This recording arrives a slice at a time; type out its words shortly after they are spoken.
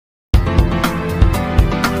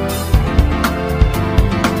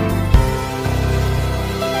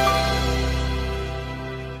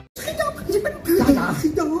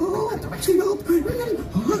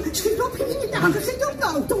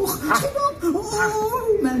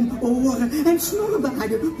Oh, mijn oren en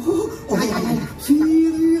snorbaarden. Oh, ja. 4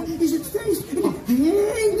 uur is het feest in de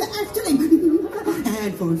hele Efteling.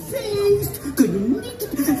 En voor een feest kun je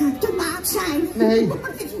niet te maat zijn. Nee.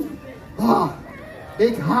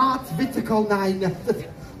 Ik haat witte konijnen.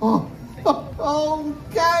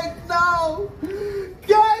 Kijk nou.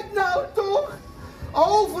 Kijk nou toch.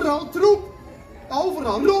 Overal troep.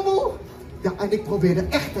 Overal rommel. Ja, en ik probeer er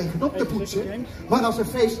echt tegenop te poetsen. Maar als een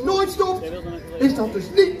feest nooit stopt, is dat dus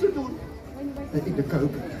niet te doen. In de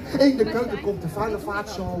keuken. In de keuken komt de vuile vaat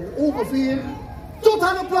zo ongeveer tot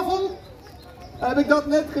aan het plafond. Heb ik dat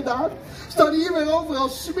net gedaan? Staan hier weer overal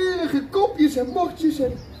smerige kopjes en motjes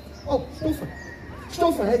en... Oh, stoffen.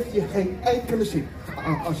 Stoffen heeft hier geen enkele zin.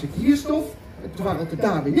 Als ik hier stof, het dwarrelt het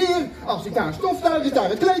daar weer neer. Als ik daar stof, daar is daar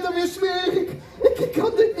het kleed dan weer smerig. Ik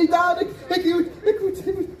kan dit niet aan. Ik moet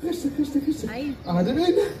rustig. Adem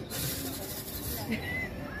in.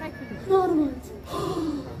 Adem uit.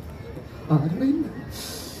 Adem in.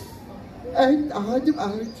 En adem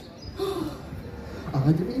uit.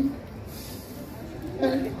 Adem in.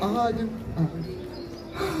 En adem uit.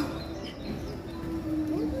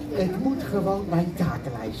 Ik moet gewoon mijn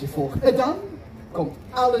takenlijstje volgen. En dan komt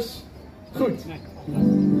alles goed.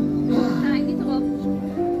 Niet erop.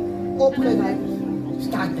 Opgeruimd,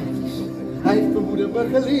 staat netjes. Heeft mijn moeder me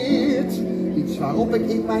geleerd. Iets waarop ik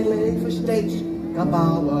in mijn leven steeds kan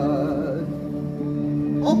bouwen.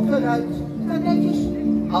 Opgeruimd, staat netjes.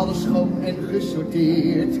 Alles schoon en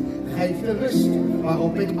gesorteerd. Geeft de rust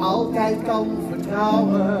waarop ik altijd kan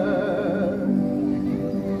vertrouwen.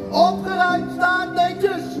 Opgeruimd, staat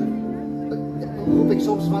netjes. Roep ik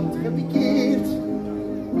soms wat gepikeerd.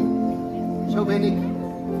 Zo ben ik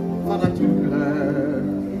van nature.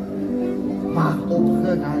 Maar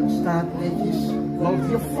opgeruimd staat netjes. Loopt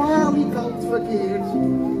je falikant verkeerd.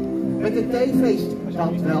 Met een theefeest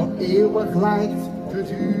dat wel eeuwig lijkt te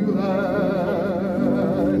duren.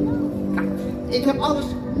 Kijk, ik heb alles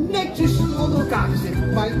netjes onder elkaar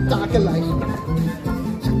gezet. Mijn takenlijst.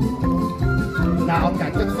 Nou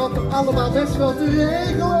kijk, dat valt er allemaal best wel te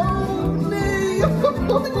regelen. Nee, ik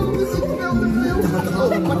wil te veel.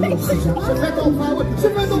 Servet opvouwen,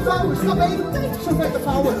 stap 1. Servet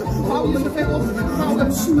opvouwen, vouw je servet op, vouwen.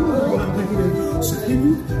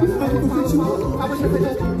 Vouwen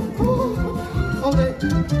servet op. Oh nee.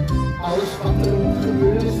 Alles wat er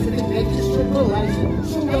gebeurt is vind ik netjes op mijn lijstje.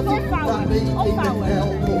 Zodat ik daarmee in de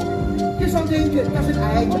welkom. Je zou denken, dat is een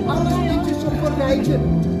eitje, alles netjes op een rijtje.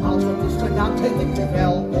 Als wat is gedaan, weet ik er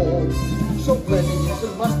wel op. Zo planning is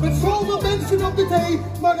een was met zoveel mensen op de thee.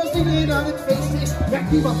 Maar als iedereen aan het feest is,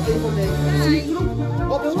 werkt niemand even mee. Zie groep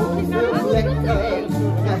op zoveel plekken.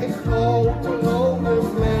 Krijg ik grote rode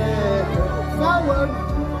vlekken. Vouwen,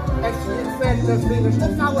 en zie ik vette vingers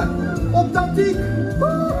opvouwen. Op tactiek.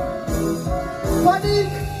 Paniek.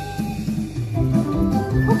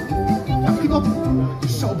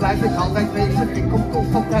 Zo blijf ik altijd bezig, ik kom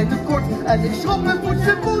constant bij tekort. En ik schrok en poets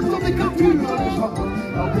en poets tot ik natuurlijk geschrokt word.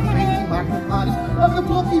 Elke feest die maakt me panisch, elke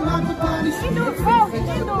plot die maakt me panisch. Ik doe het wel,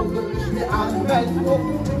 aan mijn kop.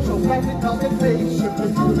 Zo blijf ik altijd bezig,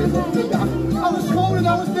 natuurlijk op de dag. Alles schoon en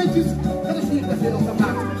alles netjes, dat is niet te veel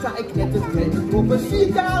gemaakt. Sta ik net een twee proppen, zie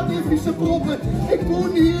ik daar weer vieze proppen. Ik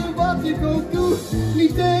moet hier wat ik ook doe,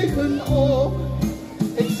 niet tegenop.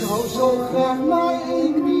 Ik zou zo graag maar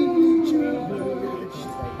 1 minuutje.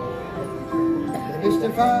 Is de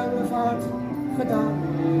vuile vaart gedaan?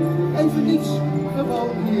 Even niets, gewoon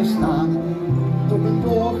hier staan. Tot mijn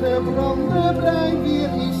doorgebrande brein weer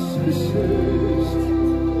is gesust.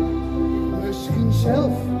 Misschien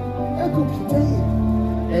zelf een kopje thee.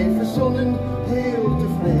 Even zonnen, heel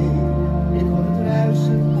tevreden. Ik hoor het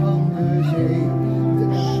ruisen van de zee.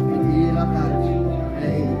 Dus ik hier aan uit.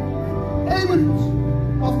 Nee, 1 minuut,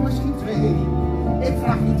 of misschien 2. Ik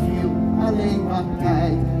vraag niet veel, alleen wat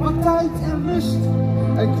tijd. Wat tijd en rust,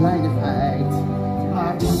 een kleinigheid.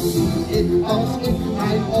 Maar wat zie ik als ik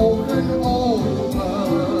mijn ogen open?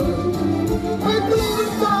 Een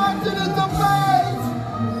bloedstaart in het tapijt.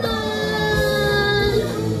 Nee!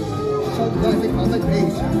 Zo blijf ik altijd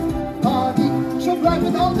bezig. Paniek, zo blijf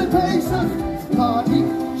ik altijd bezig. Paniek,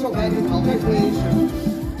 zo blijf ik altijd bezig.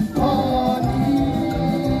 Paniek.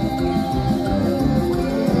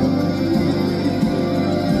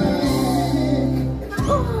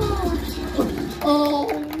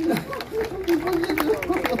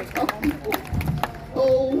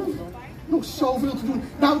 Nog zoveel te doen.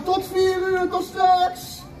 Nou, tot 4 uur, tot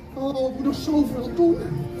straks. Oh, ik moet nog zoveel doen.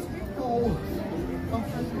 Oh.